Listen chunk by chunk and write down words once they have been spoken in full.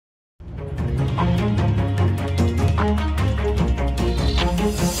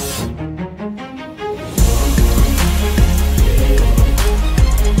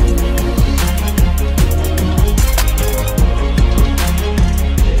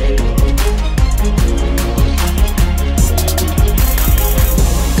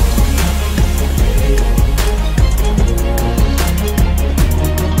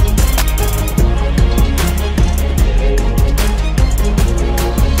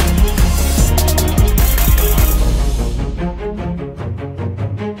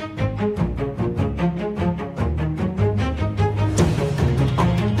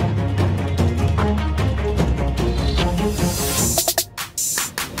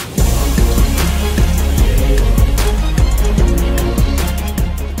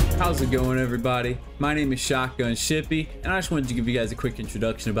How's it going, everybody? My name is Shotgun Shippy, and I just wanted to give you guys a quick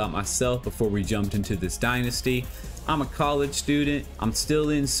introduction about myself before we jumped into this dynasty. I'm a college student. I'm still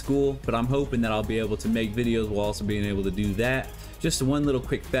in school, but I'm hoping that I'll be able to make videos while also being able to do that. Just one little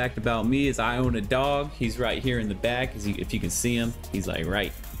quick fact about me is I own a dog. He's right here in the back. If you can see him, he's like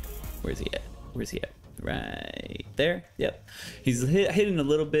right. Where's he at? Where's he at? Right there. Yep. He's hidden a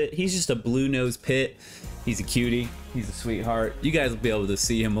little bit. He's just a blue-nosed pit. He's a cutie. He's a sweetheart. You guys will be able to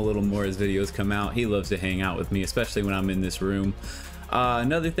see him a little more as videos come out. He loves to hang out with me, especially when I'm in this room.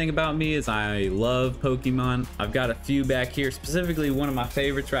 Another thing about me is I love Pokemon. I've got a few back here, specifically one of my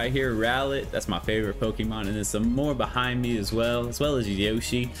favorites right here, Rowlet. That's my favorite Pokemon, and there's some more behind me as well as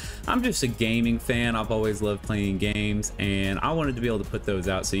Yoshi. I'm just a gaming fan. I've always loved playing games, and I wanted to be able to put those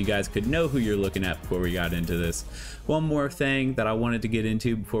out so you guys could know who you're looking at before we got into this. One more thing that I wanted to get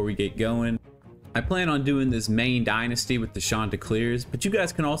into before we get going. I plan on doing this main dynasty with the Chanticleers, but you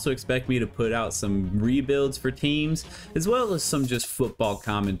guys can also expect me to put out some rebuilds for teams, as well as some just football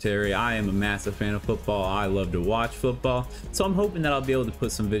commentary. I am a massive fan of football. I love to watch football, so I'm hoping that I'll be able to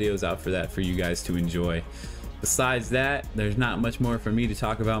put some videos out for that for you guys to enjoy. Besides that, there's not much more for me to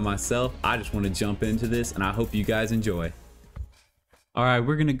talk about myself. I just want to jump into this, and I hope you guys enjoy. Alright,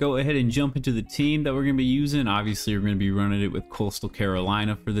 we're going to go ahead and jump into the team that we're going to be using. Obviously, we're going to be running it with Coastal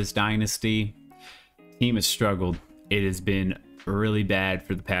Carolina for this dynasty. Team has struggled. It has been really bad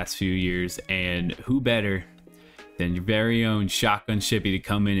for the past few years, and who better than your very own Shotgun Shippy to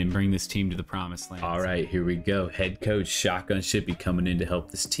come in and bring this team to the promised land. All right, here we go. Head coach Shotgun Shippy coming in to help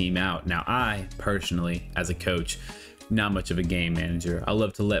this team out. Now, I personally, as a coach, not much of a game manager. I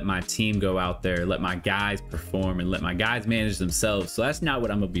love to let my team go out there, let my guys perform, and let my guys manage themselves. So that's not what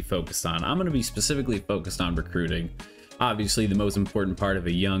I'm gonna be focused on. I'm gonna be specifically focused on recruiting. Obviously, the most important part of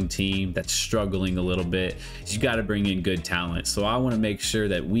a young team that's struggling a little bit is you got to bring in good talent. So I want to make sure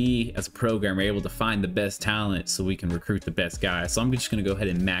that we as a program are able to find the best talent so we can recruit the best guys. So I'm just going to go ahead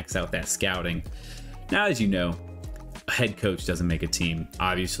and max out that scouting. Now, as you know, a head coach doesn't make a team.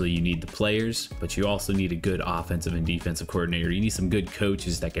 Obviously, you need the players, but you also need a good offensive and defensive coordinator. You need some good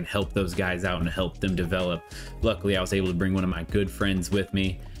coaches that can help those guys out and help them develop. Luckily, I was able to bring one of my good friends with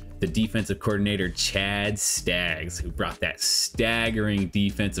me, the defensive coordinator, Chad Staggs, who brought that staggering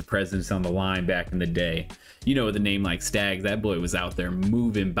defensive presence on the line back in the day. You know, with a name like Staggs, that boy was out there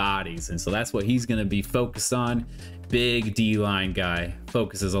moving bodies, and so that's what he's going to be focused on. Big D-line guy,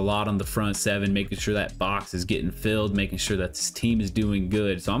 focuses a lot on the front seven, making sure that box is getting filled, making sure that this team is doing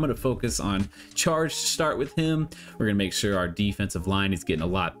good. So I'm going to focus on charge to start with him. We're going to make sure our defensive line is getting a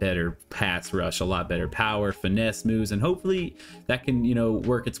lot better pass rush, a lot better power, finesse moves, and hopefully that can, you know,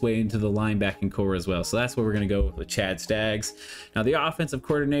 work its way into the linebacking core as well. So that's what we're going to go with Chad Staggs. Now, the offensive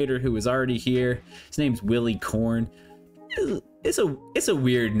coordinator who is already here, his name's Willie Korn. It's a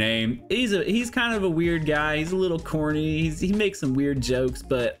weird name. He's kind of a weird guy. He's a little corny. He makes some weird jokes,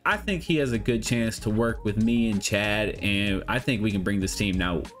 but I think he has a good chance to work with me and Chad, and I think we can bring this team.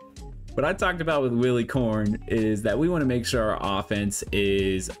 Now, what I talked about with Willie Korn is that we want to make sure our offense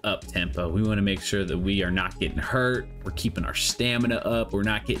is up tempo. We want to make sure that we are not getting hurt. We're keeping our stamina up. We're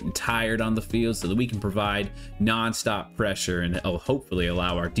not getting tired on the field so that we can provide nonstop pressure, and it'll hopefully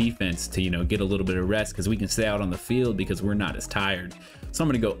allow our defense to, you know, get a little bit of rest because we can stay out on the field because we're not as tired. So I'm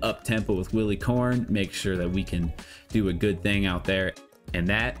going to go up tempo with Willie Korn, make sure that we can do a good thing out there. And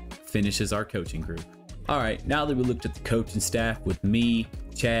that finishes our coaching group. All right, now that we looked at the coaching staff with me,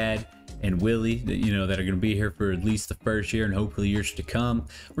 Chad, and Willie, you know, that are going to be here for at least the first year and hopefully years to come,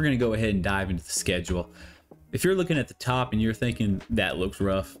 we're going to go ahead and dive into the schedule. If you're looking at the top and you're thinking that looks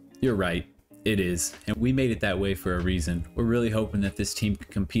rough, you're right. It is, and we made it that way for a reason. We're really hoping that this team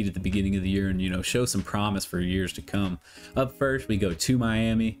can compete at the beginning of the year and, you know, show some promise for years to come. Up first, we go to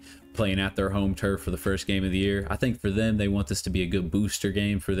Miami, playing at their home turf for the first game of the year. I think for them, they want this to be a good booster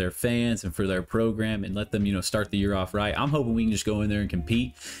game for their fans and for their program and let them, you know, start the year off right. I'm hoping we can just go in there and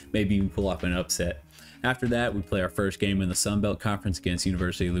compete, maybe even pull off an upset. After that, we play our first game in the Sun Belt Conference against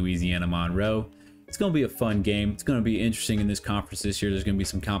University of Louisiana Monroe. It's going to be a fun game. It's going to be interesting in this conference this year. There's going to be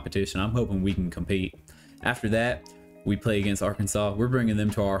some competition. I'm hoping we can compete. After that, we play against Arkansas. We're bringing them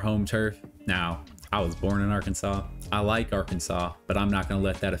to our home turf. Now, I was born in Arkansas. I like Arkansas, but I'm not going to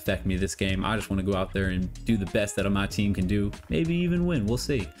let that affect me this game. I just want to go out there and do the best that my team can do. Maybe even win. We'll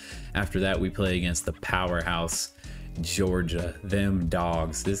see. After that, we play against the powerhouse Georgia, them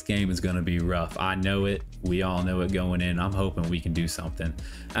dogs. This game is going to be rough. I know it. We all know it going in. I'm hoping we can do something.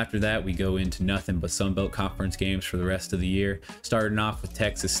 After that, we go into nothing but Sun Belt Conference games for the rest of the year, starting off with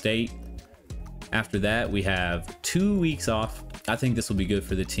Texas State. After that, we have 2 weeks off. I think this will be good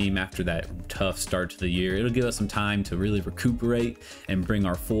for the team after that tough start to the year. It'll give us some time to really recuperate and bring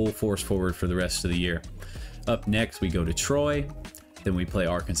our full force forward for the rest of the year. Up next, we go to Troy, then we play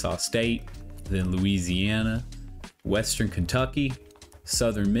Arkansas State, then Louisiana, Western Kentucky,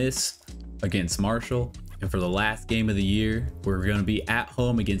 Southern Miss against Marshall. And for the last game of the year, we're going to be at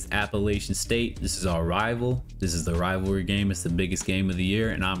home against Appalachian State. This is our rival. This is the rivalry game. It's the biggest game of the year,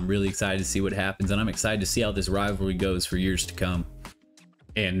 and I'm really excited to see what happens, and I'm excited to see how this rivalry goes for years to come.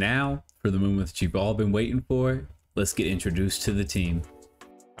 And now, for the moment that you've all been waiting for, let's get introduced to the team.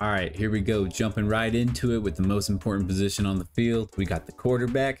 All right, here we go, jumping right into it with the most important position on the field. We got the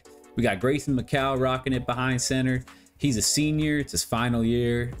quarterback. We got Grayson McCall rocking it behind center. He's a senior, it's his final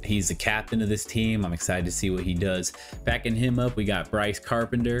year. He's the captain of this team. I'm excited to see what he does. Backing him up, we got Bryce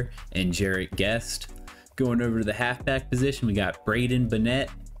Carpenter and Jarrett Guest. Going over to the halfback position, we got Braden Bennett,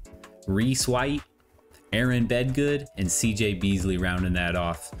 Reese White, Aaron Bedgood, and CJ Beasley rounding that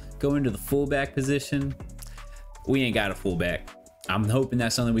off. Going to the fullback position, we ain't got a fullback. I'm hoping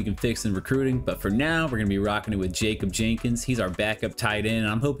that's something we can fix in recruiting, but for now, we're gonna be rocking it with Jacob Jenkins. He's our backup tight end, and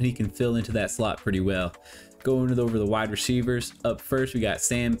I'm hoping he can fill into that slot pretty well. Going over the wide receivers, up first, we got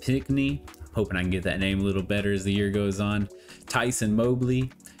Sam Pinckney. Hoping I can get that name a little better as the year goes on. Tyson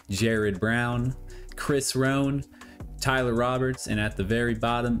Mobley, Jared Brown, Chris Roan, Tyler Roberts, and at the very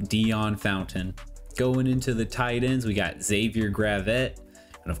bottom, Dion Fountain. Going into the tight ends, we got Xavier Gravette.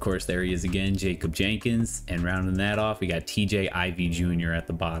 And of course, there he is again, Jacob Jenkins. And rounding that off, we got TJ Ivy Jr. at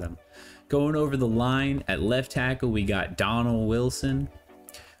the bottom. Going over the line, at left tackle, we got Donald Wilson,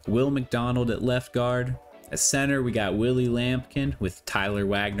 Will McDonald at left guard. At center, we got Willie Lampkin with Tyler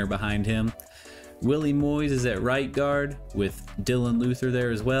Wagner behind him. Willie Moyes is at right guard with Dylan Luther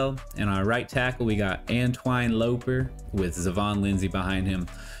there as well. And on our right tackle, we got Antwine Loper with Zavon Lindsay behind him.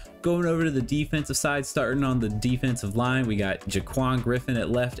 Going over to the defensive side, starting on the defensive line, we got Jaquan Griffin at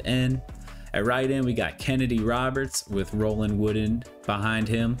left end. At right end, we got Kennedy Roberts with Roland Wooden behind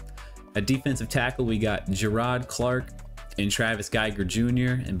him. At defensive tackle, we got Gerard Clark and Travis Geiger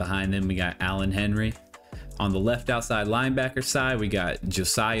Jr. And behind them, we got Allen Henry. On the left outside linebacker side, we got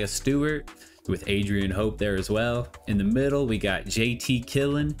Josiah Stewart with Adrian Hope there as well. In the middle, we got JT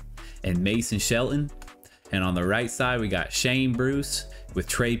Killen and Mason Shelton. And on the right side, we got Shane Bruce with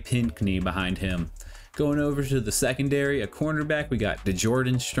Trey Pinckney behind him. Going over to the secondary, a cornerback, we got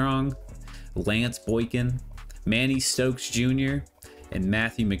DeJordan Strong, Lance Boykin, Manny Stokes Jr., and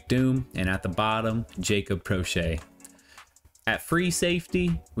Matthew McDoom. And at the bottom, Jacob Prochet. At free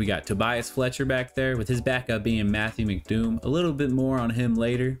safety, we got Tobias Fletcher back there with his backup being Matthew McDoom. A little bit more on him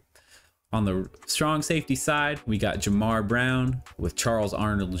later. On the strong safety side, we got Jamar Brown with Charles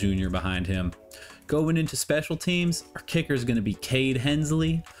Arnold Jr. behind him. Going into special teams, our kicker is going to be Cade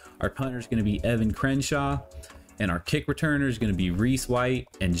Hensley. Our punter is going to be Evan Crenshaw. And our kick returner is going to be Reese White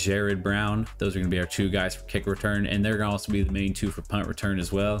and Jared Brown. Those are going to be our 2 guys for kick return. And they're going to also be the main 2 for punt return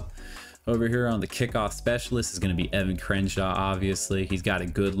as well. Over here on the kickoff specialist is going to be Evan Crenshaw, obviously. He's got a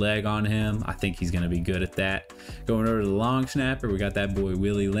good leg on him. I think he's going to be good at that. Going over to the long snapper, we got that boy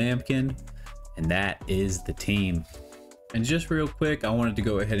Willie Lampkin. And that is the team. And just real quick, I wanted to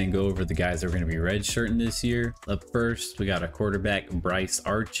go ahead and go over the guys that are going to be redshirting this year. Up first, we got our quarterback Bryce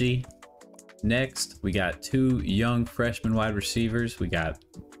Archie. Next, we got 2 young freshman wide receivers. We got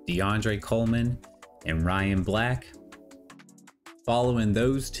DeAndre Coleman and Ryan Black. Following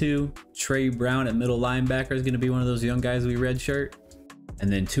those 2, Trey Brown at middle linebacker is going to be one of those young guys we redshirt.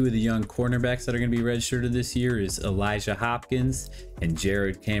 And then 2 of the young cornerbacks that are going to be redshirted this year is Elijah Hopkins and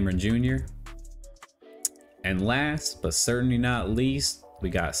Jared Cameron Jr. And last, but certainly not least, we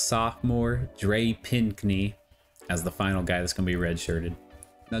got sophomore Dre Pinckney as the final guy that's going to be redshirted.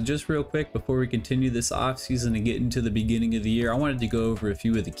 Now, just real quick, before we continue this offseason and get into the beginning of the year, I wanted to go over a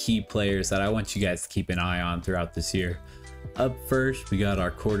few of the key players that I want you guys to keep an eye on throughout this year. Up first, we got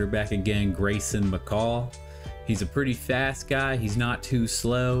our quarterback again, Grayson McCall. He's a pretty fast guy. He's not too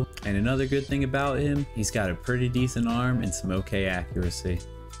slow. And another good thing about him, he's got a pretty decent arm and some okay accuracy.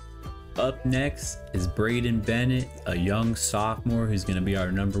 Up next is Braden Bennett, a young sophomore who's going to be our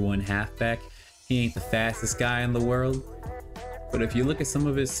 #1 halfback. He ain't the fastest guy in the world, but if you look at some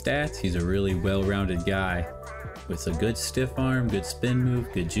of his stats, he's a really well-rounded guy with a good stiff arm, good spin move,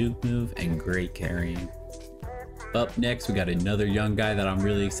 good juke move, and great carrying. Up next, we got another young guy that I'm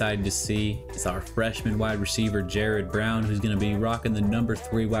really excited to see. It's our freshman wide receiver, Jared Brown, who's going to be rocking the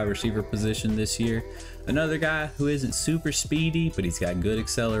 #3 wide receiver position this year. Another guy who isn't super speedy, but he's got good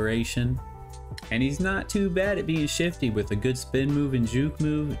acceleration. And he's not too bad at being shifty with a good spin move and juke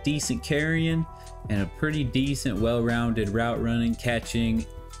move, decent carrying, and a pretty decent, well-rounded route running, catching,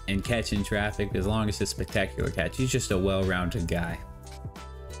 and catching traffic as long as it's a spectacular catch. He's just a well-rounded guy.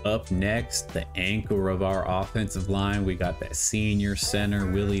 Up next, the anchor of our offensive line, we got that senior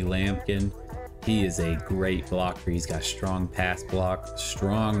center, Willie Lampkin. He is a great blocker. He's got strong pass block,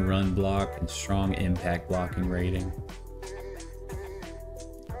 strong run block, and strong impact blocking rating.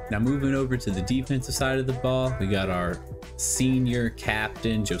 Now moving over to the defensive side of the ball, we got our senior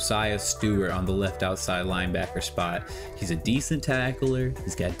captain, Josiah Stewart, on the left outside linebacker spot. He's a decent tackler,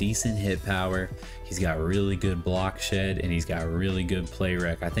 he's got decent hit power, he's got really good block shed, and he's got really good play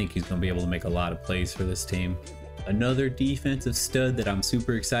rec. I think he's going to be able to make a lot of plays for this team. Another defensive stud that I'm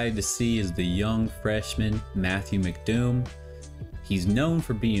super excited to see is the young freshman, Matthew McDoom. He's known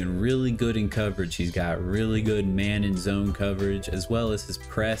for being really good in coverage. He's got really good man and zone coverage, as well as his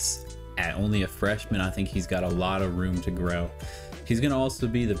press. At only a freshman, I think he's got a lot of room to grow. He's going to also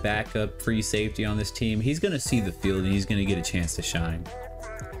be the backup free safety on this team. He's going to see the field and he's going to get a chance to shine.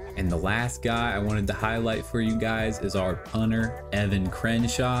 And the last guy I wanted to highlight for you guys is our punter, Evan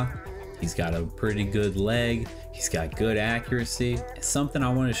Crenshaw. He's got a pretty good leg. He's got good accuracy. Something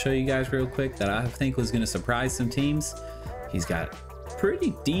I want to show you guys real quick that I think was going to surprise some teams. He's got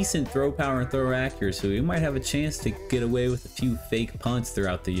pretty decent throw power and throw accuracy. He might have a chance to get away with a few fake punts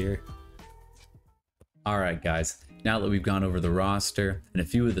throughout the year. Alright guys, now that we've gone over the roster and a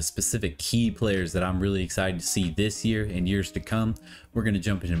few of the specific key players that I'm really excited to see this year and years to come, we're going to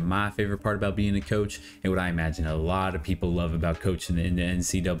jump into my favorite part about being a coach and what I imagine a lot of people love about coaching in the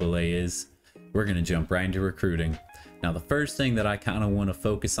NCAA is we're going to jump right into recruiting. Now the first thing that I kind of want to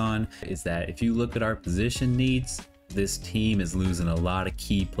focus on is that if you look at our position needs, this team is losing a lot of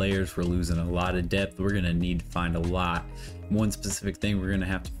key players. We're losing a lot of depth. We're going to need to find a lot. One specific thing we're going to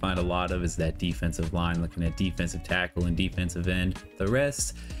have to find a lot of is that defensive line, looking at defensive tackle and defensive end. The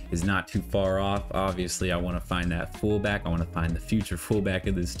rest is not too far off. Obviously, I want to find that fullback. I want to find the future fullback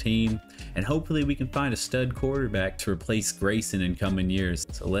of this team. And hopefully we can find a stud quarterback to replace Grayson in coming years.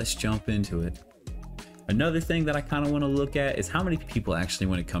 So let's jump into it. Another thing that I kind of want to look at is how many people actually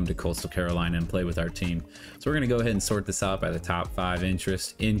want to come to Coastal Carolina and play with our team. So we're going to go ahead and sort this out by the top 5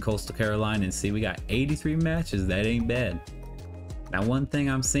 interests in Coastal Carolina and see we got 83 matches. That ain't bad. Now one thing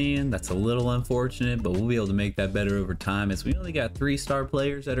I'm seeing that's a little unfortunate, but we'll be able to make that better over time, is we only got 3-star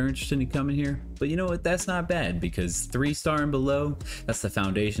players that are interested in coming here. But you know what, that's not bad, because 3-star and below, that's the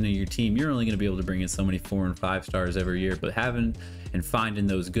foundation of your team. You're only going to be able to bring in so many 4 and 5 stars every year, but having and finding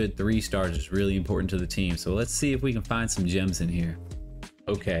those good 3 stars is really important to the team. So let's see if we can find some gems in here.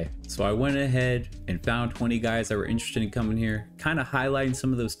 Okay, so I went ahead and found 20 guys that were interested in coming here, kind of highlighting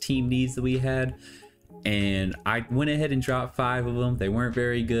some of those team needs that we had. And I went ahead and dropped 5 of them. They weren't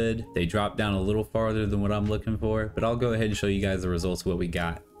very good. They dropped down a little farther than what I'm looking for, but I'll go ahead and show you guys the results of what we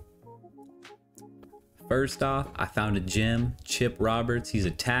got. First off, I found a gem, Chip Roberts. He's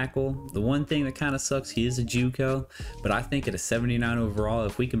a tackle. The one thing that kind of sucks, he is a JUCO, but I think at a 79 overall,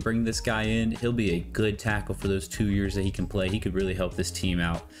 if we can bring this guy in, he'll be a good tackle for those 2 years that he can play. He could really help this team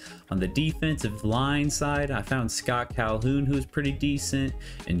out. On the defensive line side, I found Scott Calhoun, who's pretty decent,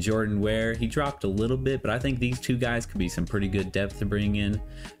 and Jordan Ware. He dropped a little bit, but I think these 2 guys could be some pretty good depth to bring in.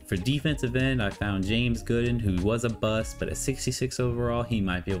 For defensive end, I found James Gooden, who was a bust, but at 66 overall, he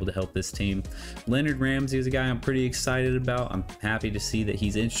might be able to help this team. Leonard Ramsey is a guy I'm pretty excited about. I'm happy to see that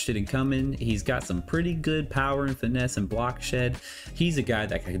he's interested in coming. He's got some pretty good power and finesse and block shed. He's a guy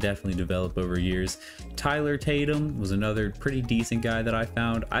that could definitely develop over years. Tyler Tatum was another pretty decent guy that I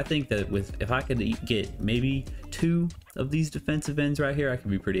found. I think that if I could get maybe 2 of these defensive ends right here, I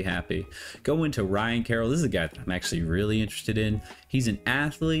could be pretty happy. Going to Ryan Carroll, this is a guy that I'm actually really interested in. He's an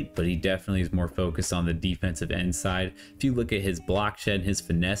athlete, but he definitely is more focused on the defensive end side. If you look at his block shed and his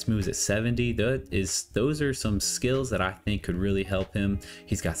finesse moves at 70, those are some skills that I think could really help him.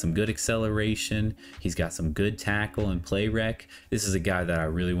 He's got some good acceleration. He's got some good tackle and play rec. This is a guy that I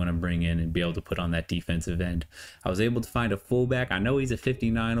really want to bring in and be able to put on that defensive end. I was able to find a fullback. I know he's a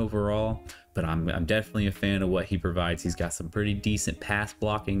 59 overall, but I'm definitely a fan of what he provides. He's got some pretty decent pass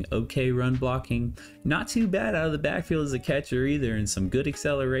blocking, okay run blocking, not too bad out of the backfield as a catcher either, and some good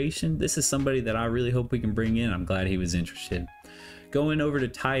acceleration. This is somebody that I really hope we can bring in. I'm glad he was interested. Going over to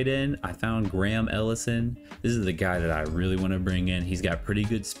tight end, I found Graham Ellison. This is the guy that I really want to bring in. He's got pretty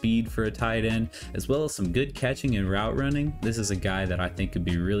good speed for a tight end, as well as some good catching and route running. This is a guy that I think could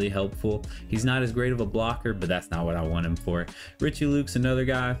be really helpful. He's not as great of a blocker, but that's not what I want him for. Richie Luke's another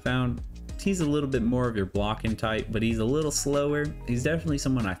guy I found. He's a little bit more of your blocking type, but he's a little slower. He's definitely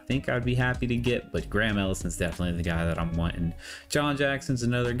someone I think I'd be happy to get, but Graham Ellison's definitely the guy that I'm wanting. John Jackson's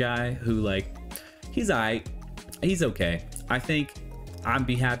another guy who, like, he's alright. He's okay. I think I'd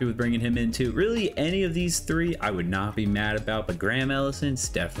be happy with bringing him in too. Really, any of these three I would not be mad about, but Graham Ellison's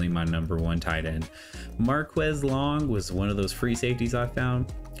definitely my #1 tight end. Marquez Long was one of those free safeties I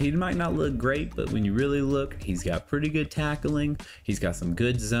found. He might not look great, but when you really look, he's got pretty good tackling. He's got some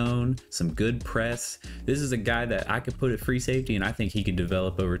good zone, some good press. This is a guy that I could put at free safety, and I think he could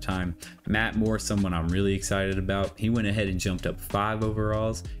develop over time. Matt Moore, someone I'm really excited about. He went ahead and jumped up 5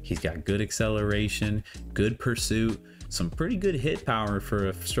 overalls. He's got good acceleration, good pursuit, some pretty good hit power for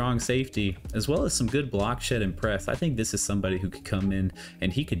a strong safety, as well as some good block shed and press. I think this is somebody who could come in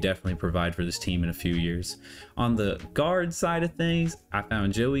and he could definitely provide for this team in a few years. On the guard side of things, I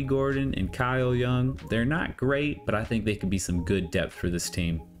found Joey Gordon and Kyle Young. They're not great, but I think they could be some good depth for this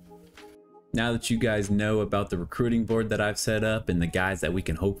team. Now that you guys know about the recruiting board that I've set up and the guys that we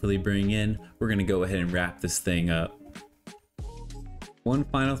can hopefully bring in, we're going to go ahead and wrap this thing up. One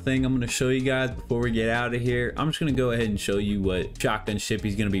final thing I'm going to show you guys before we get out of here. I'm just going to go ahead and show you what Shotgun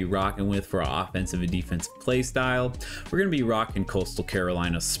Shippy's going to be rocking with for our offensive and defensive play style. We're going to be rocking Coastal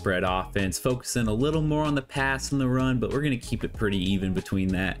Carolina spread offense, focusing a little more on the pass and the run, but we're going to keep it pretty even between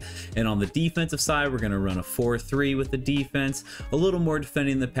that. And on the defensive side, we're going to run a 4-3 with the defense, a little more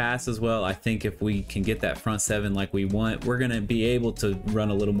defending the pass as well. I think if we can get that front 7 like we want, we're going to be able to run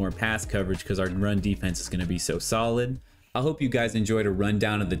a little more pass coverage because our run defense is going to be so solid. I hope you guys enjoyed a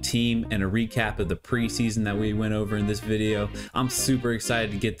rundown of the team and a recap of the preseason that we went over in this video. I'm super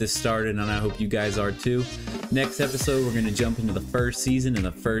excited to get this started, and I hope you guys are too. Next episode, we're going to jump into the first season and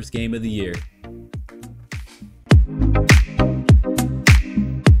the first game of the year.